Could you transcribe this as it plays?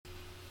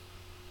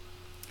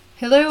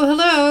Hello,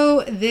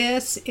 hello.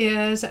 This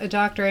is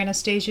Dr.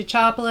 Anastasia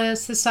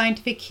Chopelas, the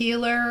scientific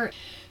healer.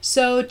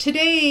 So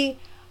today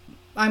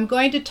I'm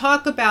going to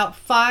talk about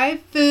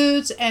 5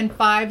 foods and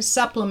 5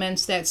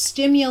 supplements that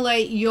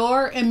stimulate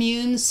your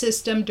immune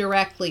system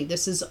directly.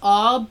 This is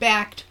all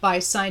backed by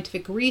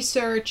scientific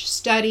research,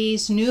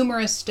 studies,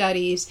 numerous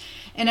studies,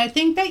 and I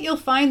think that you'll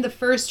find the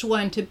first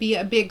one to be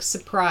a big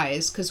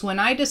surprise, because when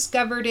I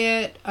discovered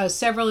it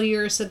several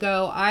years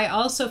ago, I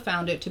also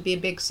found it to be a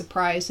big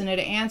surprise, and it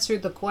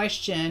answered the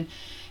question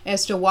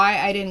as to why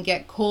I didn't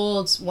get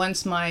colds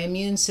once my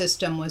immune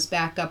system was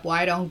back up,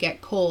 why I don't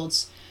get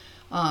colds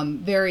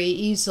very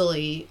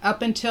easily.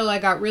 Up until I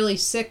got really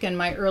sick in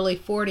my early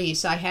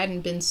 40s, I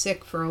hadn't been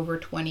sick for over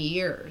 20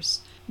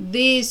 years.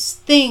 These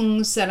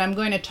things that I'm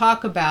going to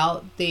talk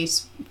about,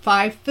 these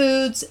 5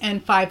 foods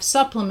and 5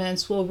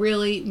 supplements, will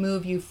really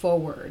move you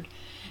forward.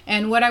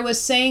 And what I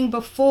was saying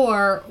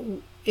before,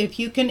 if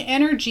you can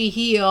energy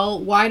heal,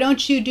 why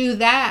don't you do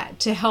that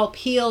to help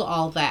heal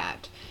all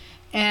that?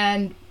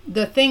 And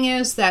the thing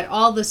is that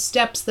all the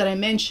steps that I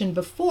mentioned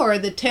before,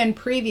 the 10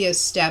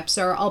 previous steps,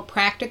 are all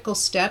practical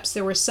steps.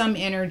 There were some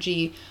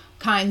energy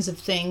kinds of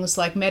things,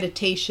 like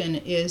meditation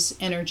is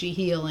energy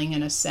healing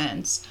in a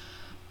sense.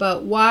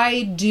 But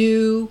why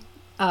do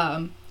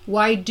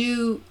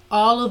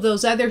all of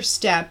those other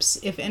steps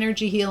if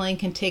energy healing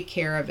can take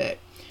care of it?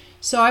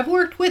 So I've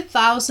worked with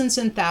thousands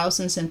and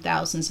thousands and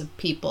thousands of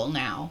people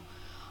now.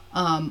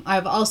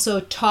 I've also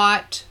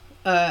taught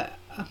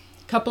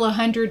couple of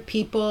hundred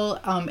people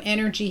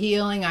energy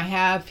healing. I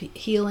have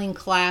healing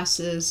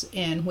classes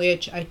in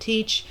which I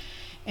teach,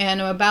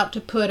 and I'm about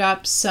to put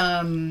up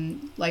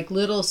some like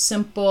little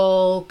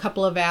simple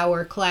couple of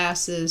hour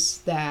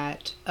classes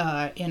that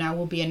and I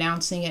will be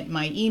announcing it in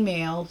my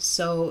email.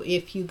 So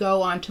if you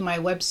go onto my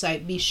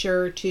website, be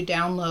sure to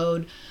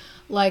download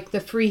like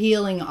the free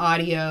healing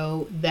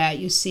audio that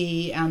you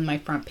see on my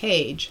front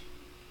page,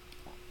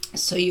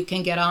 so you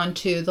can get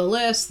onto the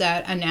list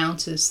that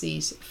announces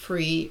these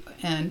free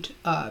and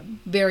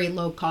very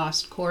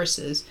low-cost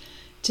courses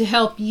to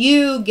help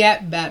you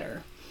get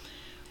better.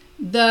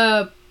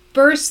 The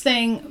first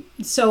thing,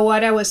 so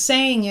what I was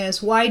saying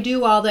is, why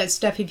do all that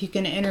stuff if you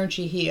can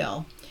energy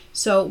heal?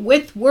 So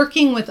with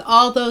working with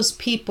all those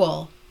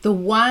people, the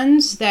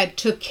ones that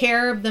took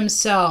care of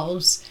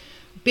themselves,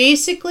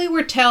 basically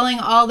were telling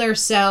all their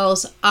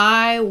cells,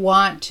 I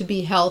want to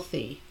be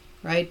healthy.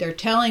 Right? They're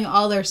telling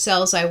all their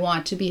cells, I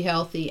want to be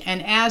healthy.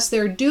 And as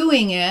they're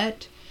doing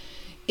it,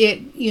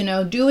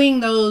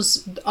 doing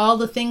all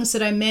the things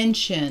that I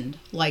mentioned,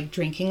 like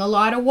drinking a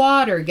lot of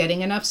water,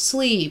 getting enough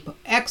sleep,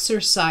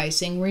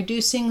 exercising,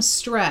 reducing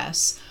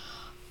stress,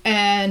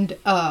 and,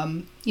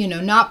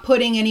 not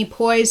putting any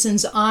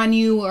poisons on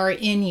you or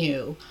in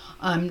you.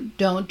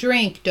 Don't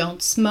drink,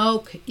 don't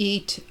smoke,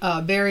 eat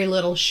very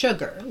little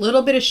sugar. A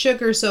little bit of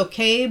sugar is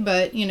okay,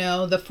 but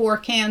the 4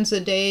 cans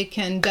a day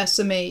can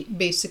decimate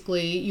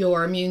basically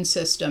your immune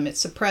system. It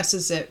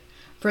suppresses it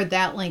for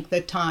that length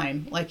of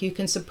time. Like you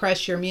can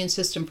suppress your immune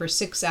system for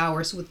 6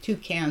 hours with 2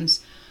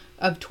 cans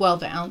of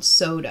 12-ounce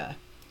soda,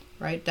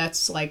 right?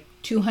 That's like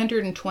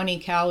 220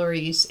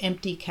 calories,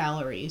 empty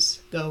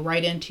calories, go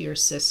right into your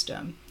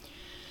system.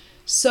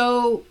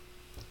 So,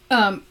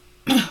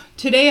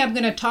 today I'm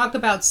going to talk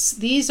about,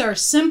 these are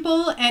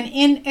simple and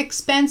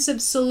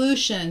inexpensive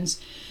solutions.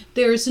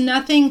 There's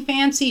nothing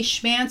fancy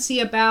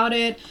schmancy about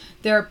it.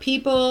 There are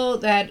people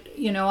that,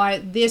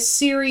 this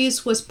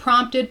series was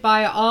prompted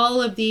by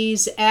all of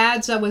these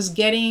ads I was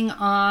getting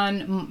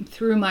on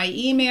through my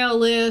email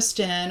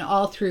list and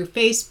all through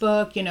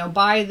Facebook,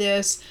 buy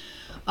this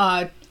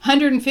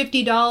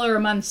 $150 a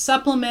month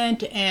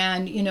supplement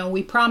and,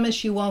 we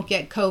promise you won't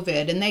get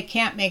COVID. And they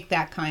can't make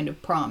that kind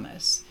of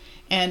promise.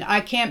 And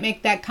I can't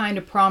make that kind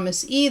of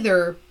promise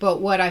either, but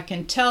what I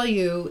can tell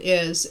you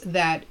is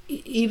that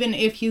even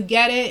if you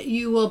get it,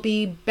 you will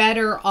be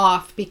better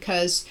off,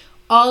 because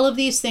all of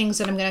these things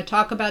that I'm going to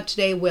talk about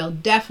today will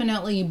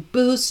definitely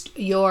boost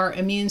your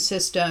immune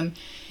system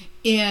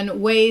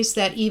in ways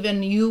that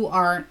even you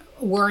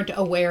weren't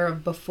aware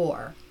of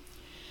before.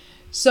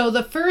 So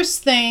the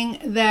first thing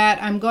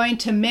that I'm going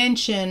to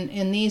mention,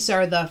 and these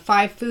are the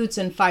 5 foods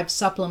and 5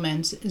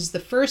 supplements, is the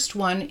first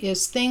one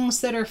is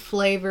things that are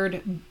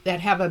flavored,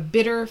 that have a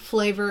bitter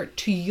flavor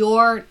to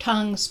your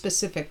tongue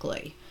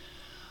specifically.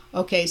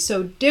 Okay,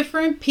 so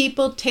different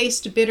people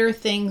taste bitter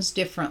things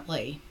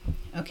differently.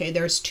 Okay,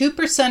 there's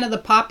 2% of the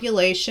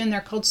population,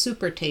 they're called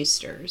super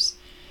tasters.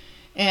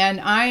 And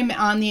I'm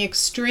on the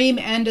extreme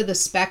end of the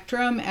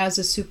spectrum as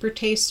a super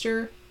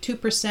taster.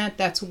 2%,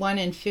 that's 1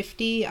 in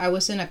 50. I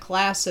was in a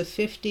class of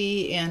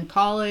 50 in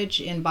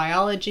college in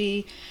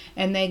biology,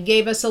 and they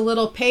gave us a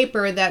little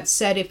paper that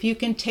said, if you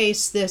can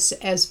taste this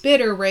as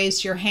bitter,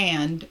 raise your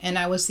hand. And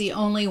I was the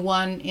only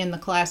one in the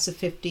class of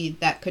 50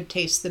 that could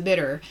taste the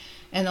bitter.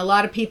 And a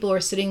lot of people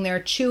were sitting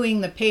there chewing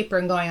the paper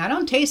and going, I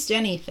don't taste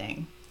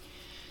anything.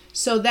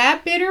 So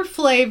that bitter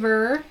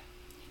flavor,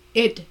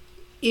 it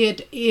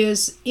It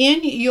is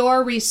in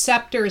your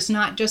receptors,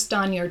 not just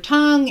on your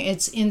tongue.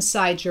 It's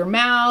inside your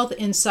mouth,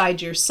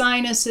 inside your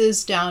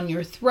sinuses, down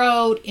your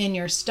throat, in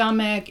your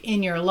stomach,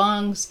 in your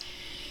lungs.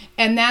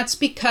 And that's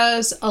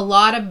because a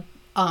lot of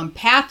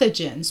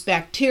pathogens,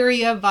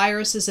 bacteria,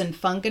 viruses, and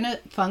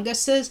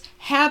funguses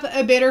have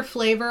a bitter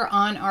flavor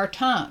on our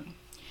tongue.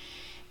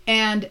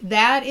 And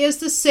that is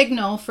the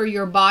signal for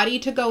your body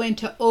to go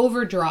into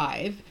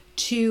overdrive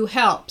to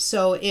help.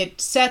 So it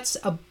sets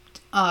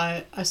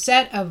a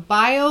set of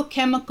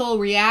biochemical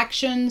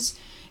reactions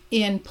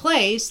in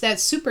place that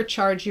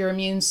supercharge your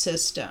immune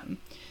system.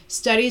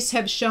 Studies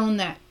have shown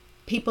that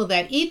people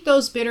that eat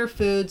those bitter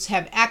foods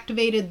have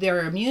activated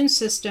their immune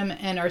system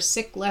and are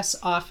sick less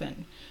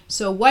often.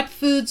 So what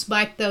foods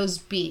might those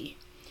be?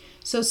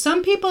 So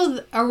some people,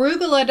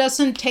 arugula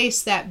doesn't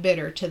taste that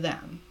bitter to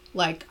them.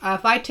 Like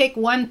if I take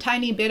one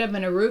tiny bit of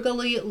an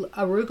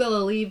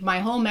arugula leaf, my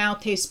whole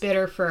mouth tastes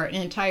bitter for an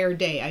entire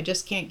day. I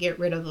just can't get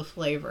rid of the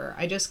flavor.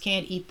 I just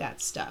can't eat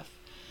that stuff.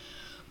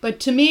 But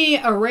to me,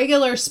 a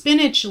regular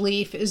spinach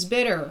leaf is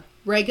bitter.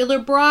 Regular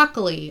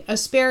broccoli,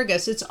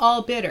 asparagus, it's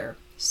all bitter.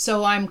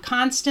 So I'm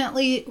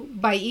constantly,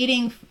 by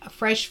eating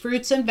fresh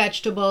fruits and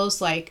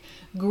vegetables like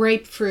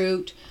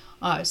grapefruit,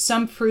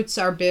 some fruits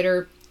are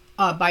bitter.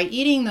 By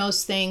eating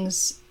those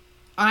things,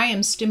 I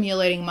am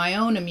stimulating my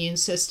own immune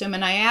system.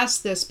 And I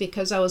asked this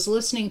because I was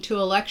listening to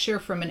a lecture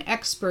from an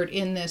expert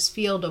in this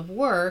field of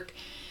work,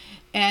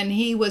 and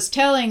he was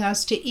telling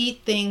us to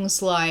eat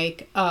things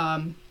like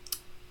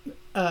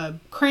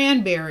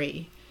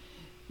cranberry,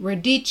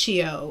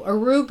 radicchio,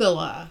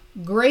 arugula,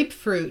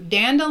 grapefruit,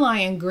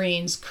 dandelion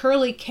greens,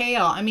 curly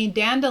kale. I mean,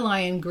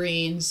 dandelion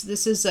greens,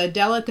 this is a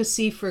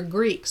delicacy for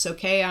Greeks,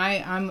 okay?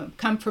 I'm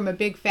come from a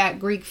big fat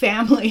Greek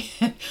family.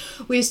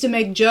 We used to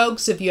make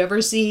jokes if you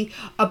ever see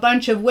a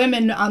bunch of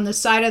women on the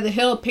side of the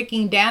hill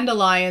picking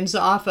dandelions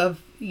off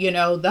of,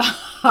 the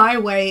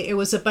highway. It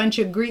was a bunch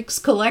of Greeks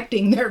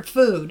collecting their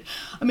food.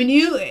 I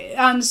mean,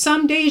 on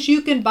some days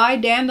you can buy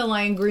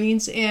dandelion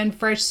greens in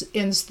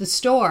the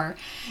store,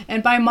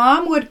 and my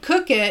mom would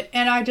cook it,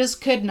 and I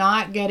just could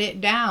not get it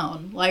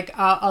down. Like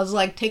I was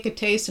like, take a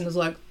taste, and it was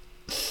like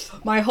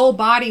my whole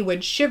body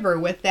would shiver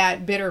with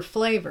that bitter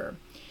flavor.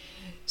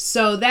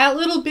 So that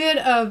little bit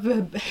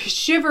of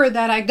shiver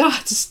that I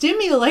got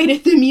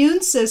stimulated the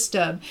immune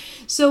system.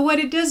 So what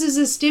it does is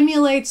it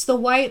stimulates the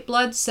white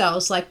blood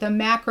cells like the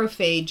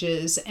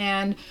macrophages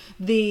and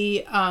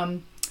the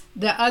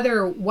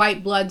other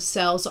white blood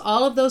cells.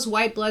 All of those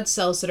white blood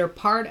cells that are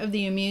part of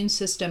the immune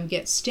system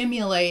get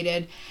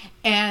stimulated,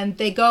 and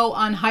they go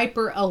on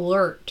hyper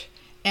alert.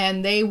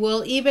 And they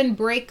will even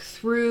break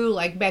through,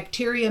 like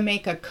bacteria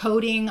make a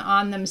coating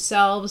on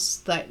themselves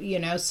that,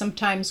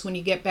 sometimes when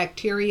you get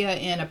bacteria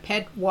in a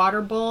pet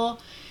water bowl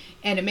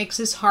and it makes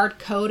this hard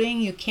coating,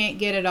 you can't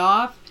get it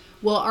off.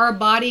 Well, our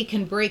body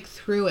can break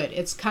through it.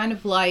 It's kind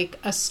of like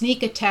a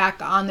sneak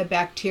attack on the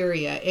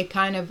bacteria. It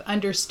kind of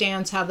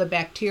understands how the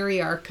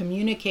bacteria are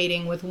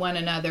communicating with one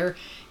another,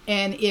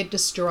 and it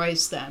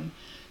destroys them.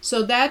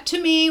 So that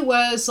to me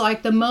was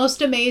like the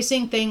most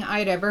amazing thing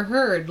I'd ever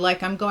heard.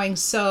 Like I'm going,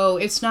 so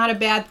it's not a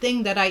bad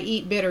thing that I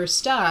eat bitter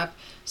stuff.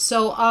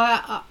 So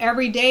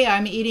every day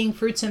I'm eating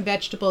fruits and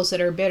vegetables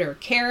that are bitter.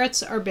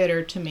 Carrots are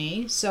bitter to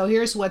me. So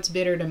here's what's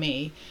bitter to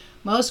me.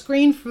 Most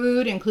green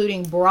food,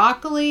 including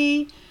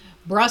broccoli,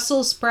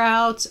 Brussels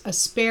sprouts,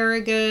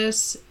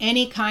 asparagus,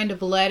 any kind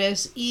of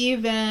lettuce,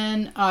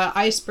 even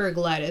iceberg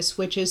lettuce,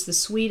 which is the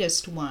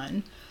sweetest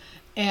one,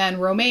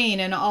 and romaine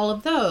and all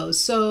of those.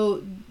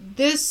 So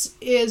this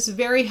is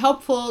very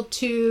helpful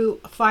to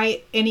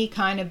fight any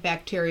kind of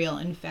bacterial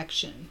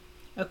infection.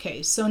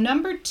 Okay, so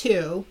number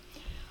 2.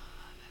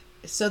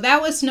 So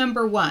that was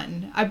number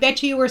 1. I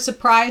bet you were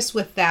surprised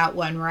with that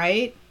one,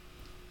 right?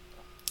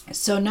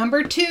 So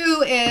number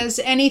 2 is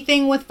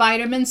anything with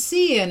vitamin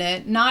C in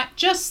it, not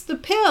just the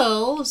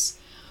pills,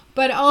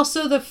 but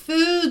also the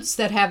foods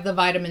that have the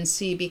vitamin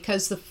C,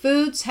 because the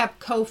foods have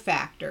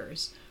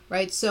cofactors.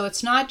 Right, so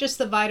it's not just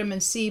the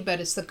vitamin C, but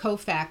it's the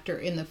cofactor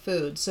in the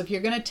food. So if you're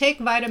going to take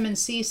vitamin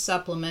C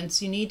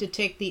supplements, you need to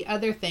take the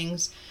other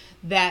things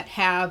that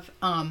have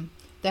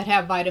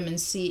vitamin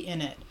C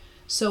in it.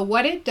 So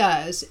what it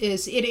does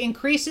is it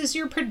increases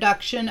your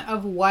production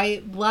of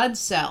white blood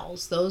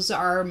cells. Those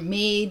are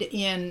made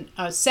in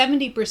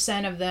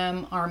 70% of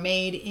them are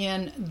made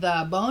in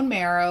the bone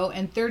marrow,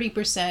 and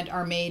 30%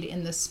 are made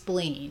in the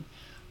spleen.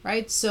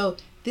 Right, so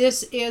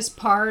this is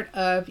part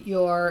of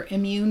your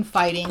immune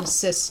fighting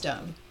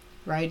system,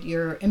 right?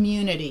 Your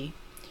immunity.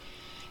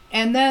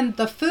 And then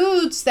the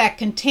foods that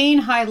contain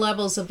high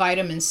levels of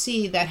vitamin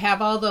C that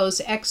have all those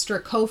extra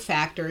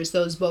cofactors,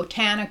 those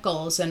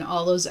botanicals and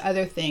all those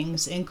other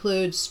things,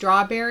 include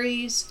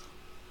strawberries,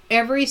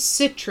 every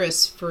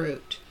citrus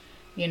fruit,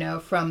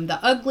 from the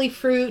ugly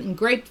fruit and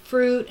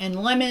grapefruit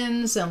and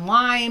lemons and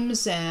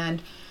limes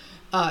and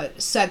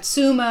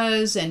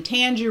satsumas and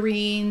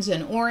tangerines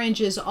and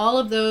oranges. All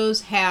of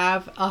those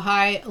have a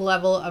high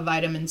level of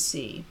vitamin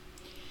C.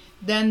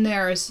 Then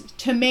there's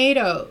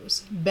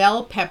tomatoes,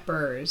 bell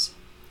peppers,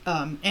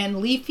 and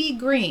leafy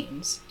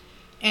greens.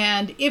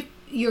 And if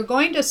you're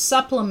going to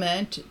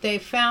supplement, they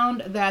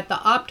found that the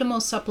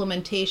optimal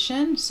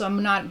supplementation, so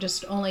I'm not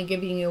just only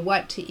giving you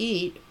what to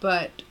eat,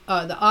 but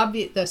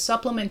the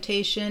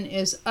supplementation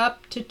is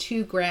up to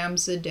 2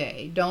 grams a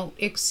day. Don't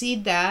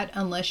exceed that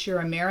unless you're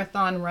a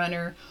marathon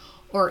runner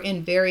or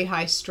in very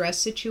high stress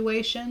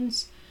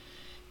situations.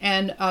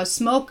 And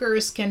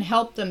smokers can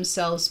help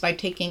themselves by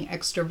taking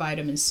extra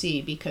vitamin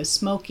C, because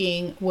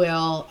smoking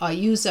will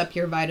use up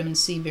your vitamin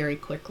C very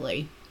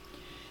quickly.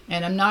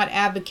 And I'm not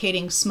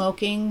advocating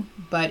smoking,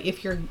 but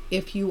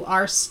if you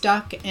are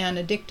stuck and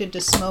addicted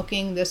to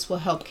smoking, this will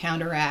help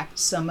counteract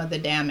some of the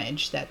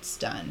damage that's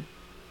done.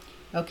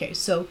 Okay,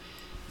 so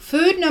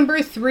food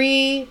number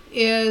 3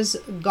 is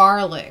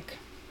garlic.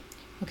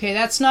 Okay,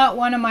 that's not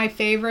one of my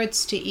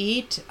favorites to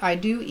eat. I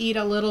do eat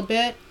a little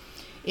bit.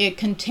 It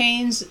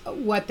contains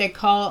what they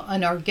call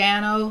an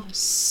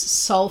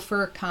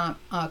organosulfur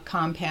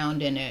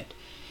compound in it.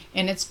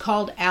 And it's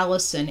called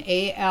allicin,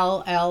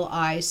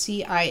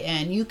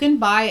 ALLICIN. You can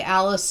buy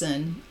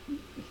allicin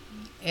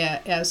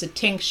as a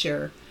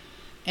tincture,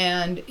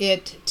 and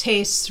it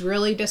tastes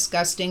really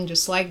disgusting,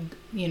 just like,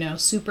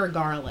 super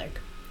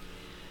garlic.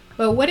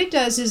 But what it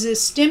does is it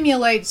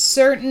stimulates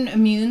certain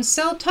immune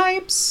cell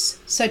types,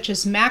 such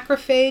as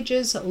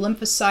macrophages,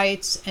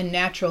 lymphocytes, and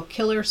natural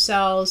killer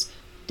cells,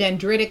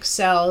 dendritic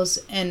cells,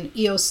 and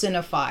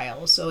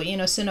eosinophiles. So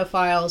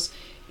eosinophiles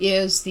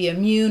is the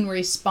immune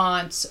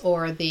response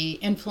or the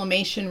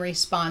inflammation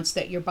response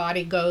that your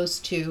body goes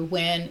to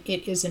when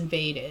it is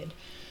invaded.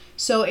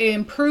 So it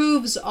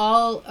improves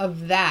all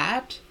of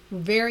that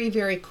very,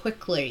 very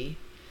quickly.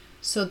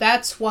 So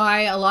that's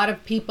why a lot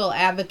of people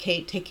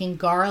advocate taking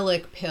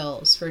garlic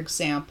pills, for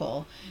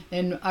example.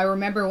 And I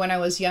remember when I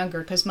was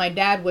younger, because my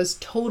dad was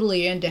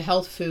totally into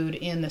health food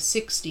in the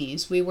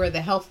 60s. We were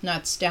the health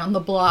nuts down the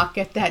block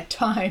at that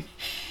time.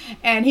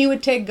 And he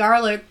would take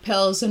garlic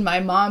pills, and my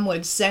mom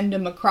would send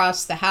him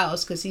across the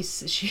house because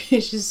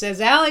she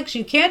says, "Alex,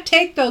 you can't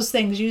take those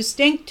things. You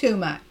stink too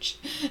much."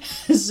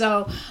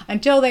 So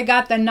until they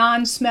got the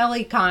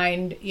non-smelly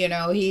kind,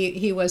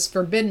 he was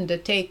forbidden to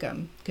take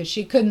them because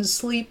she couldn't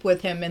sleep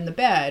with him in the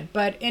bed.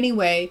 But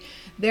anyway,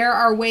 there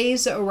are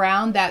ways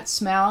around that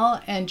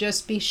smell, and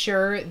just be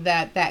sure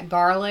that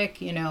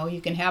garlic,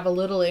 you can have a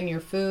little in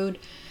your food.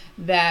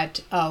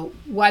 That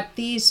what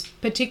these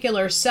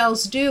particular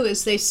cells do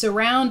is they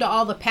surround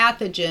all the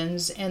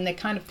pathogens and they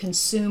kind of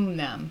consume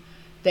them.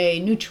 They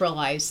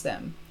neutralize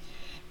them.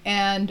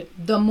 And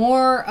the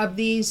more of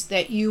these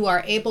that you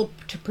are able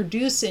to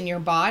produce in your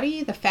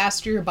body, the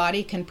faster your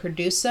body can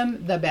produce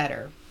them, the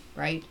better,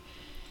 right?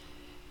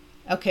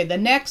 Okay,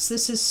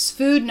 this is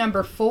food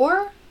number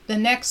 4. The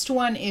next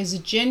one is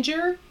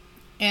ginger.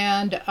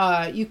 And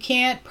you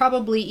can't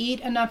probably eat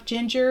enough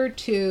ginger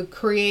to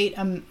create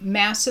a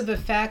massive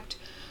effect,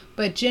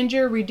 but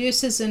ginger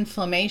reduces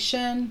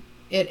inflammation.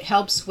 It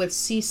helps with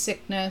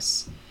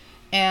seasickness.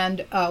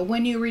 And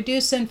when you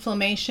reduce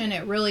inflammation,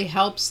 it really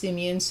helps the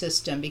immune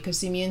system,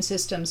 because the immune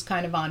system's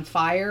kind of on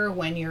fire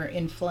when you're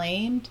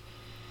inflamed.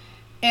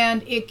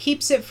 And it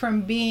keeps it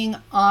from being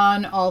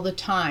on all the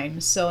time.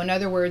 So in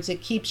other words,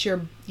 it keeps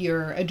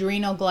your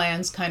adrenal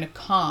glands kind of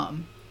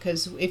calm.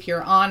 Because if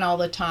you're on all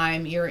the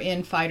time, you're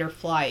in fight or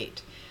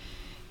flight.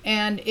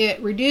 And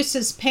it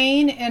reduces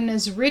pain and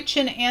is rich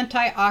in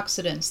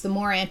antioxidants. The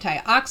more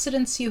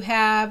antioxidants you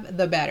have,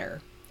 the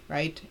better,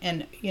 right?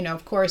 And,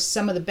 of course,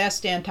 some of the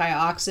best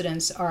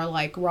antioxidants are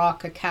like raw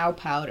cacao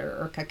powder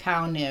or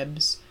cacao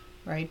nibs,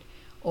 right?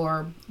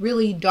 Or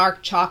really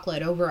dark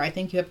chocolate I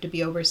think you have to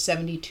be over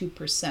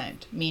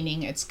 72%,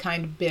 meaning it's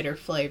kind of bitter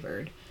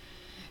flavored.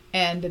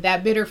 And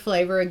that bitter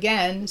flavor,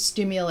 again,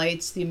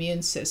 stimulates the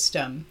immune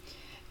system.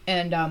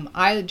 And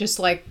I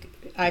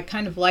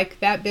kind of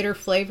like that bitter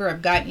flavor.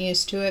 I've gotten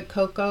used to it,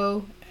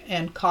 cocoa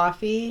and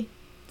coffee.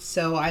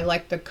 So I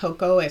like the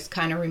cocoa. It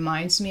kind of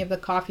reminds me of the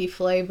coffee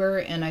flavor,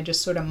 and I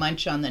just sort of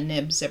munch on the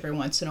nibs every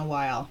once in a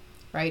while,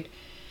 right?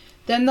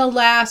 Then the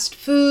last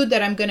food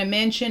that I'm going to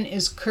mention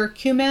is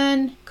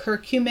curcumin.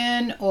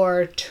 Curcumin,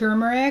 or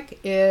turmeric,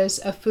 is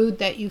a food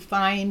that you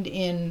find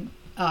in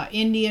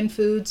Indian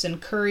foods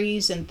and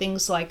curries and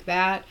things like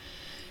that.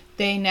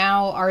 They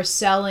now are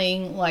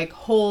selling like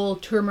whole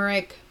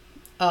turmeric,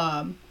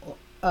 their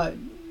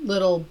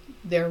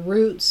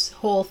roots,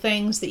 whole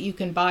things that you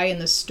can buy in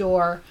the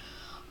store.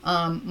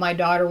 My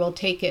daughter will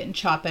take it and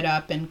chop it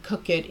up and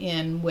cook it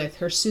in with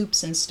her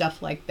soups and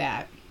stuff like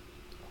that.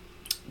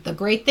 The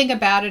great thing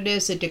about it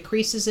is it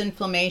decreases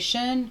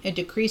inflammation, it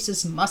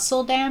decreases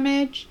muscle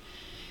damage,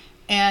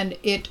 and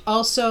it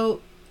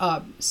also,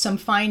 some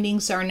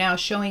findings are now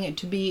showing it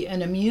to be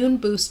an immune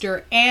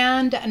booster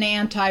and an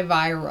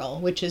antiviral,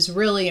 which is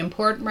really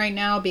important right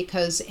now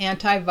because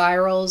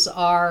antivirals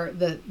are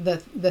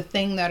the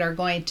thing that are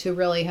going to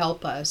really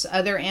help us.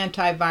 Other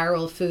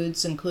antiviral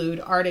foods include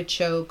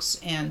artichokes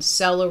and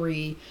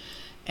celery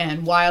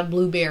and wild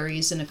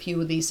blueberries and a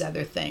few of these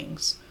other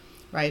things,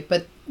 right?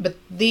 But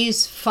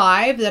these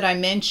 5 that I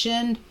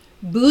mentioned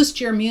boost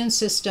your immune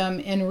system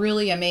in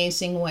really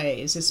amazing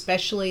ways,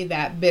 especially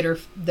the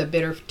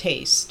bitter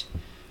taste,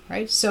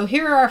 right? So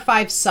here are our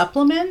 5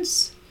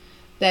 supplements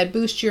that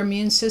boost your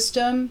immune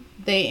system.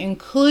 They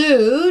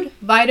include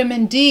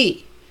vitamin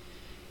D.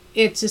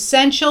 It's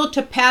essential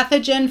to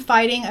pathogen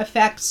fighting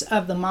effects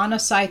of the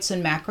monocytes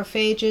and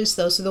macrophages.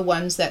 Those are the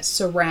ones that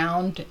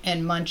surround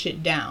and munch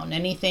it down.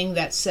 Anything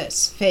that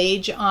says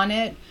phage on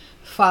it,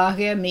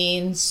 phage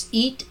means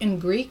eat in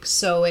Greek,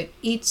 so it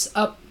eats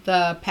up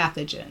the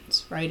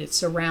pathogens, right? It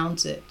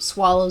surrounds it,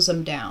 swallows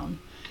them down.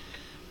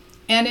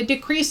 And it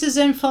decreases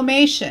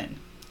inflammation.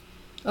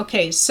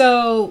 Okay,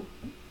 so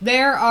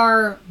there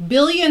are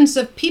billions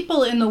of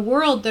people in the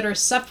world that are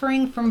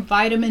suffering from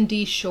vitamin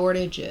D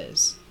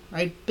shortages,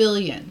 right?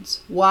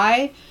 Billions.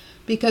 Why?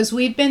 Because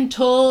we've been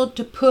told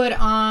to put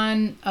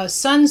on a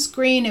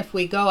sunscreen if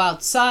we go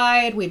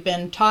outside. We've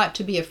been taught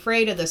to be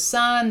afraid of the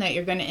sun, that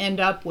you're going to end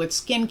up with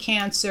skin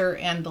cancer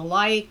and the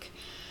like.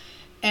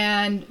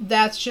 And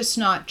that's just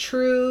not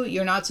true.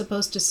 You're not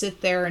supposed to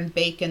sit there and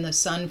bake in the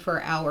sun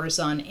for hours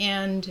on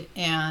end,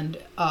 and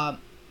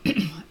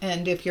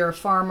if you're a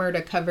farmer,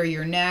 to cover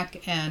your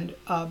neck and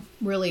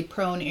really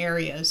prone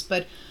areas.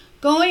 But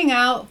going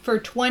out for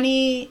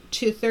 20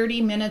 to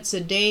 30 minutes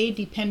a day,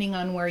 depending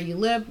on where you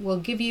live, will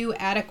give you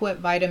adequate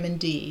vitamin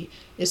D,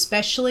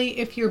 especially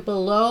if you're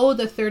below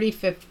the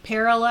 35th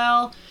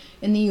parallel.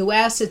 In the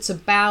U.S., it's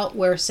about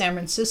where San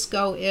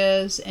Francisco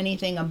is.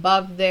 Anything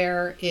above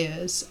there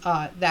is,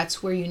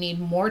 that's where you need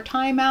more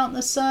time out in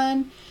the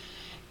sun.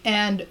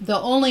 And the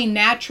only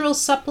natural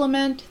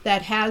supplement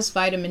that has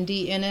vitamin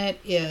D in it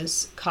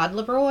is cod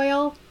liver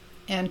oil.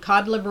 And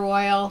cod liver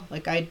oil,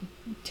 like I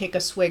take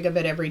a swig of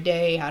it every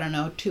day,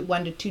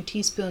 1 to 2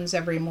 teaspoons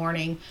every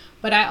morning.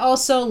 But I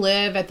also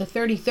live at the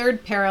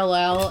 33rd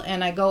parallel,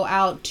 and I go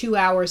out 2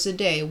 hours a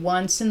day,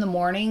 once in the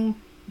morning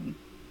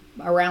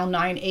around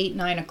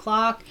 9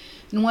 o'clock,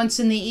 and once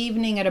in the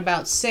evening at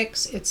about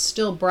 6. It's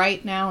still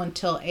bright now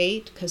until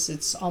 8 because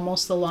it's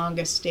almost the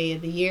longest day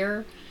of the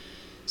year.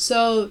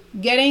 So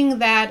getting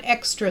that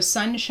extra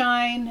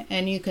sunshine,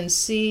 and you can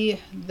see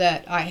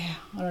that I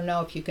don't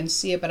know if you can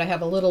see it, but I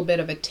have a little bit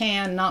of a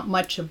tan, not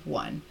much of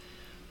one.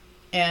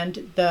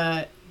 And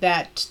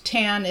that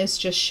tan is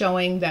just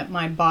showing that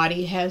my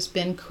body has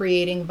been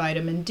creating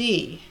vitamin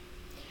D,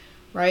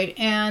 right?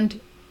 And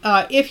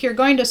if you're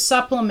going to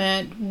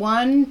supplement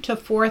 1 to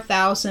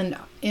 4,000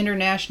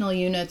 international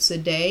units a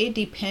day,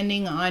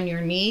 depending on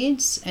your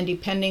needs and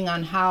depending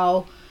on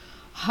how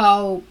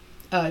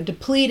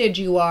depleted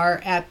you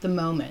are at the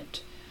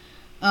moment.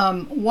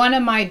 One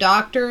of my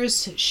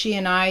doctors, she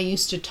and I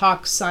used to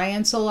talk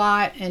science a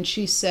lot, and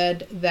she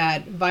said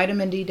that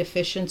vitamin D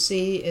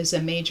deficiency is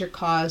a major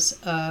cause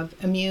of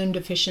immune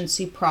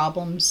deficiency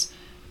problems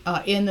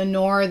in the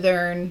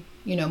northern,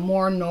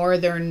 more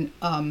northern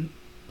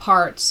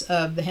parts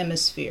of the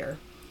hemisphere,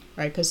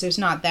 right? Because there's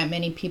not that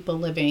many people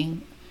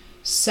living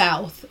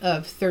south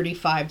of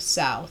 35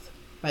 south,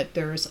 but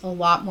there's a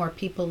lot more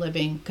people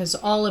living, because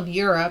all of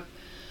Europe,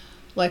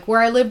 like where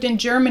I lived in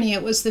Germany,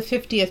 it was the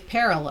 50th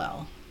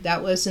parallel.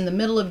 That was in the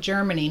middle of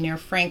Germany near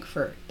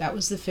Frankfurt. That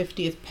was the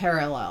 50th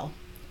parallel,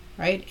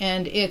 right?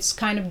 And it's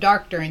kind of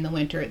dark during the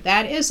winter.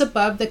 That is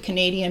above the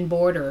Canadian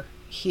border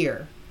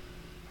here,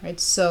 right?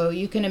 So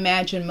you can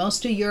imagine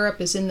most of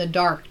Europe is in the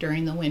dark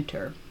during the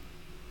winter.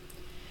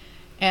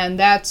 And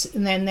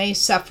then they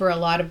suffer a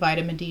lot of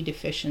vitamin D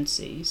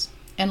deficiencies.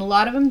 And a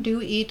lot of them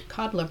do eat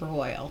cod liver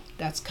oil.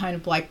 That's kind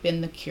of like been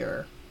the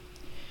cure.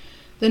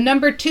 The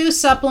number 2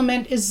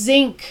 supplement is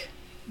zinc.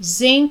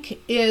 Zinc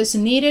is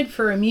needed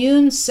for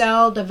immune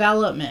cell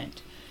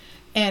development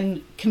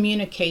and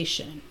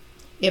communication.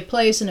 It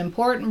plays an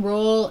important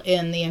role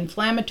in the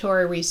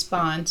inflammatory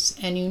response,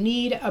 and you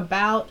need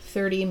about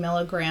 30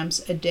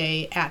 milligrams a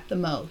day at the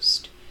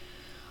most.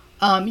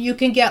 You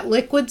can get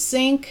liquid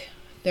zinc.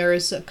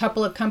 There's a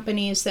couple of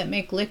companies that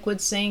make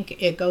liquid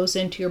zinc. It goes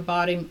into your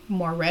body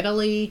more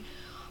readily.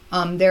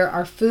 There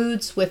are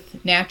foods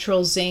with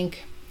natural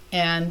zinc.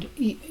 And,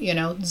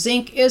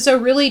 zinc is a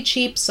really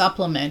cheap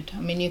supplement. I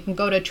mean, you can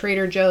go to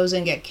Trader Joe's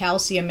and get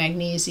calcium,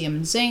 magnesium,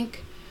 and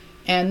zinc,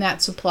 and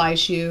that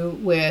supplies you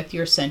with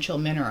your essential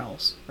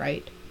minerals,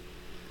 right?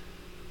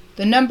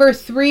 The number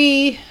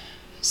 3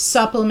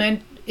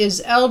 supplement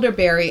is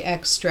elderberry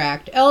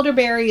extract.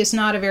 Elderberry is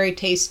not a very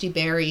tasty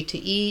berry to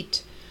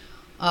eat.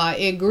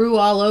 It grew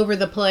all over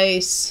the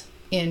place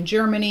in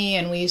Germany,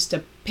 and we used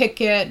to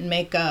pick it and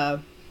make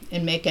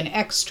an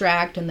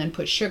extract and then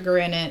put sugar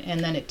in it,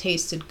 and then it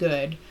tasted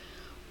good.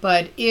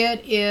 But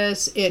it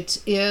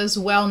is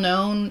well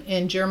known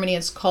in Germany.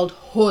 It's called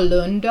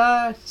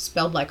Holunder,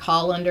 spelled like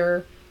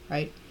Hollander,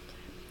 right?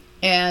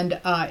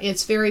 And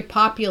it's very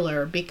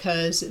popular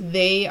because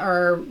they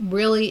are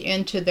really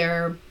into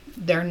their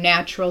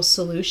natural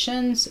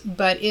solutions,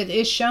 but it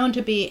is shown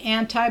to be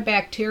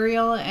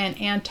antibacterial and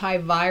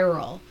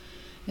antiviral.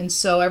 And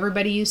so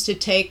everybody used to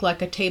take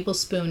like a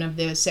tablespoon of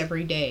this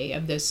every day,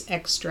 of this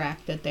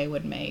extract that they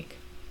would make.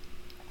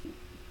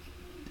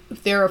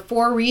 There are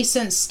 4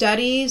 recent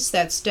studies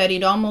that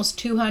studied almost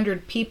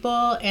 200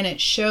 people, and it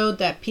showed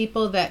that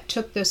people that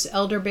took this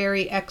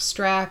elderberry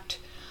extract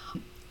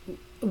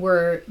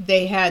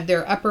they had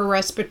their upper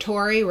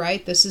respiratory,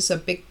 right? This is a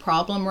big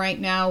problem right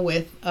now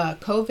with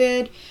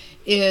COVID,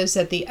 is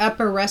that the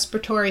upper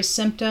respiratory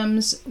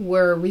symptoms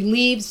were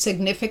relieved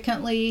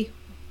significantly,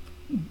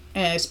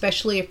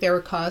 especially if they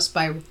were caused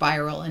by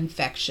viral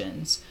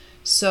infections.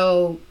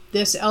 So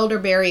this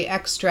elderberry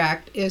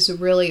extract is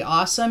really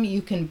awesome.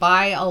 You can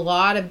buy a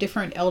lot of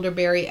different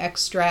elderberry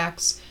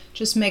extracts.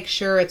 Just make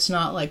sure it's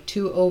not like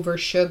too over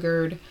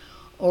sugared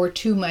or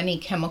too many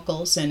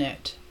chemicals in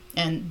it,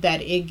 and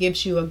that it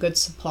gives you a good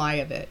supply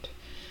of it.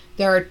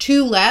 There are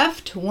two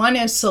left. One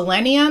is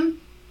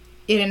selenium.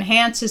 It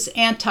enhances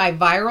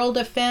antiviral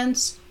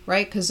defense,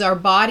 right? Because our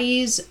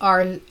bodies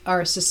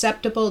are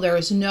susceptible. There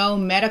is no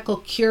medical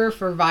cure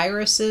for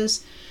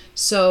viruses.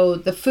 So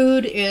the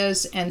food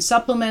is, and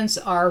supplements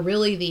are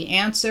really the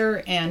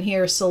answer. And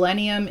here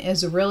selenium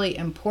is really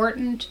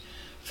important.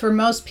 For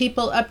most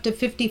people, up to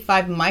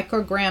 55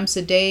 micrograms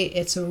a day,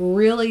 it's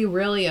really,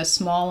 really a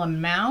small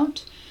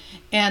amount.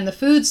 And the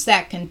foods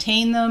that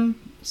contain them,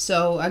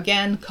 so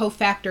again,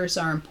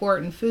 cofactors are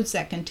important. Foods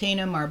that contain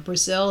them are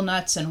Brazil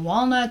nuts and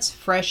walnuts,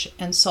 fresh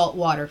and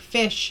saltwater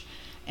fish,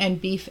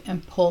 and beef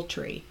and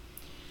poultry.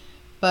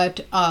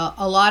 But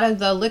a lot of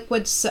the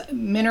liquid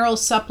mineral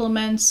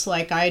supplements,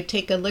 like I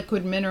take a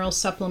liquid mineral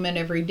supplement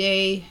every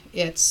day.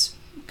 It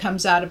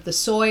comes out of the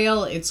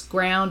soil. It's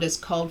ground. It's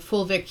called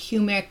fulvic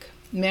humic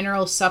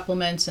mineral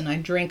supplements, and I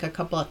drink a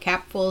couple of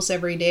capfuls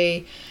every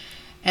day.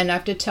 And I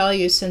have to tell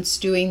you, since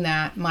doing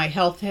that, my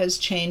health has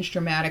changed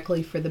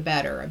dramatically for the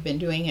better. I've been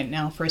doing it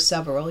now for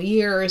several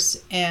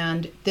years,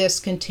 and this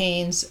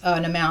contains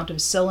an amount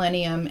of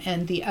selenium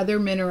and the other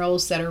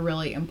minerals that are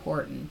really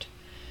important.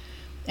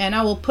 And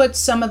I will put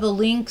some of the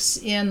links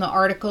in the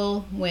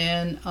article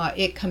when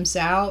it comes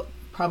out,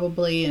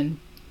 probably in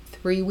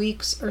 3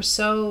 weeks or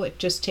so. It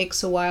just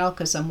takes a while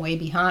because I'm way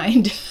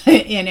behind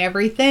in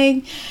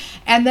everything.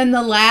 And then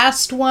the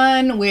last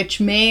one, which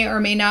may or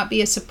may not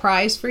be a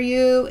surprise for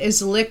you,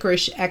 is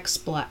licorice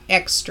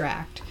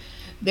extract.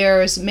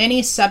 There's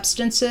many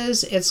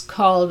substances. It's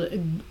called,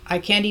 I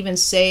can't even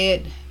say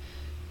it,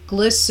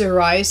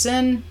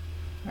 glycyrrhizin,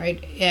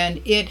 right?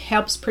 And it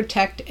helps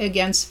protect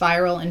against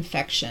viral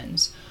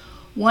infections.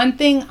 One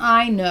thing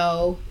I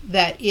know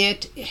that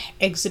it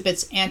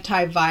exhibits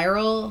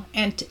antiviral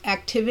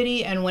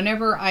activity, and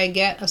whenever I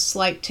get a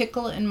slight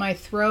tickle in my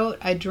throat,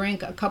 I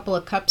drink a couple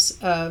of cups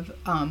of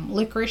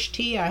licorice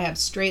tea. I have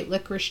straight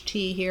licorice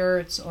tea here.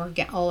 It's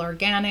all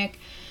organic,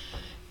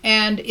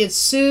 and it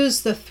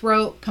soothes the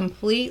throat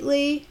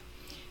completely,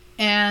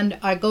 and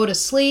I go to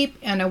sleep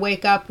and I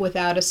wake up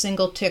without a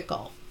single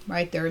tickle.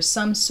 Right? There is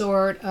some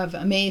sort of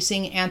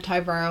amazing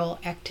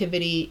antiviral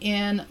activity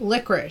in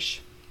licorice.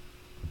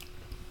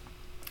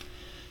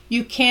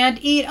 You can't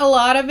eat a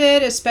lot of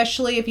it,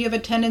 especially if you have a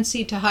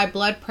tendency to high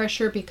blood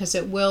pressure, because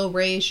it will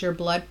raise your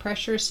blood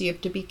pressure. So you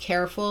have to be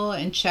careful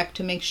and check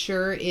to make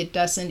sure it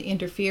doesn't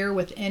interfere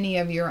with any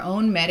of your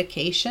own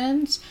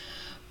medications.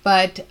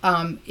 But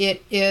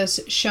it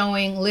is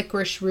showing,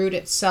 licorice root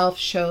itself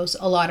shows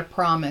a lot of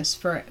promise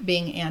for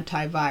being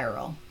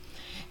antiviral.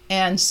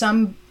 And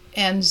some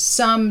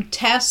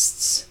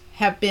tests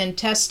have been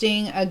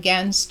testing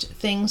against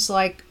things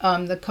like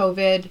the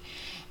COVID,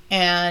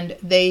 and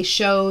they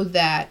show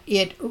that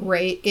it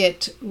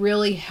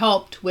really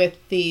helped with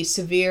the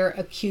severe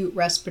acute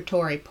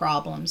respiratory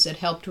problems. It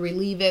helped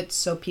relieve it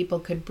so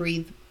people could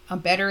breathe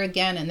better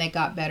again, and they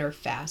got better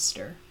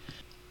faster.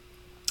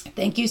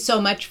 Thank you so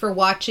much for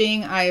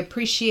watching. I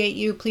appreciate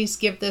you. Please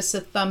give this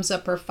a thumbs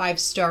up or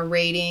 5-star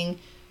rating.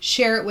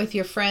 Share it with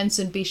your friends,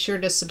 and be sure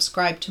to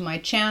subscribe to my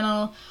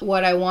channel.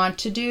 What I want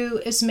to do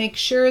is make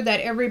sure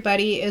that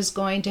everybody is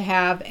going to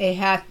have a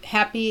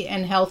happy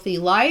and healthy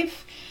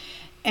life.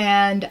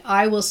 And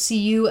I will see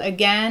you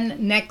again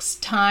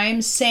next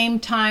time, same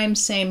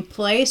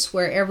place,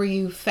 wherever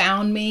you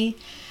found me,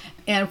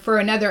 and for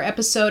another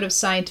episode of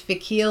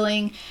Scientific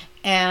Healing.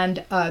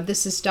 And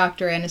this is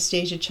Dr.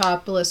 Anastasia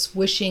Chopelas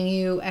wishing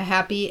you a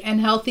happy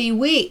and healthy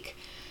week.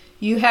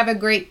 You have a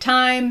great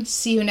time.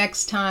 See you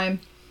next time.